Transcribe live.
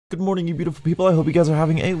Good morning, you beautiful people. I hope you guys are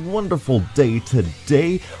having a wonderful day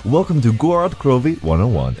today. Welcome to Gorod Krovi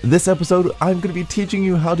 101. In this episode, I'm going to be teaching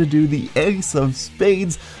you how to do the Ace of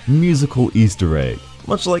Spades musical Easter egg.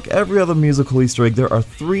 Much like every other musical Easter egg, there are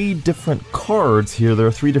three different cards here. There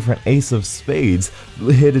are three different Ace of Spades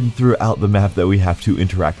hidden throughout the map that we have to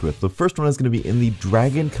interact with. The first one is going to be in the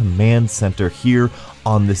Dragon Command Center here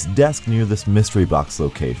on this desk near this mystery box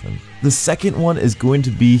location. The second one is going to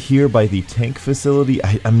be here by the tank facility.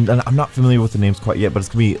 I'm not familiar with the names quite yet, but it's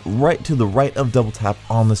going to be right to the right of Double Tap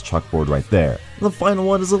on this chalkboard right there. And the final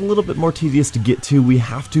one is a little bit more tedious to get to. We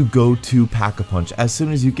have to go to Pack-a-Punch. As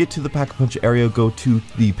soon as you get to the Pack-a-Punch area, go to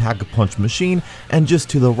the Pack-a-Punch machine, and just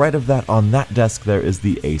to the right of that on that desk there is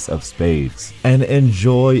the Ace of Spades. And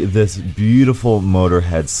enjoy this beautiful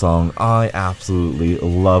Motorhead song. I absolutely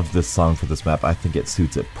love this song for this map. I think it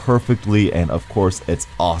suits it perfectly, and of course it's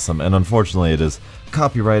awesome. And unfortunately it is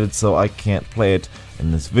copyrighted, so I can't play it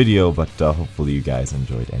in this video, but hopefully you guys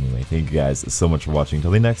enjoyed anyway. Thank you guys so much for watching.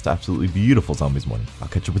 Until the next absolutely beautiful Zombies morning, I'll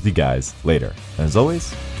catch up with you guys later. And as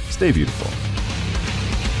always, stay beautiful.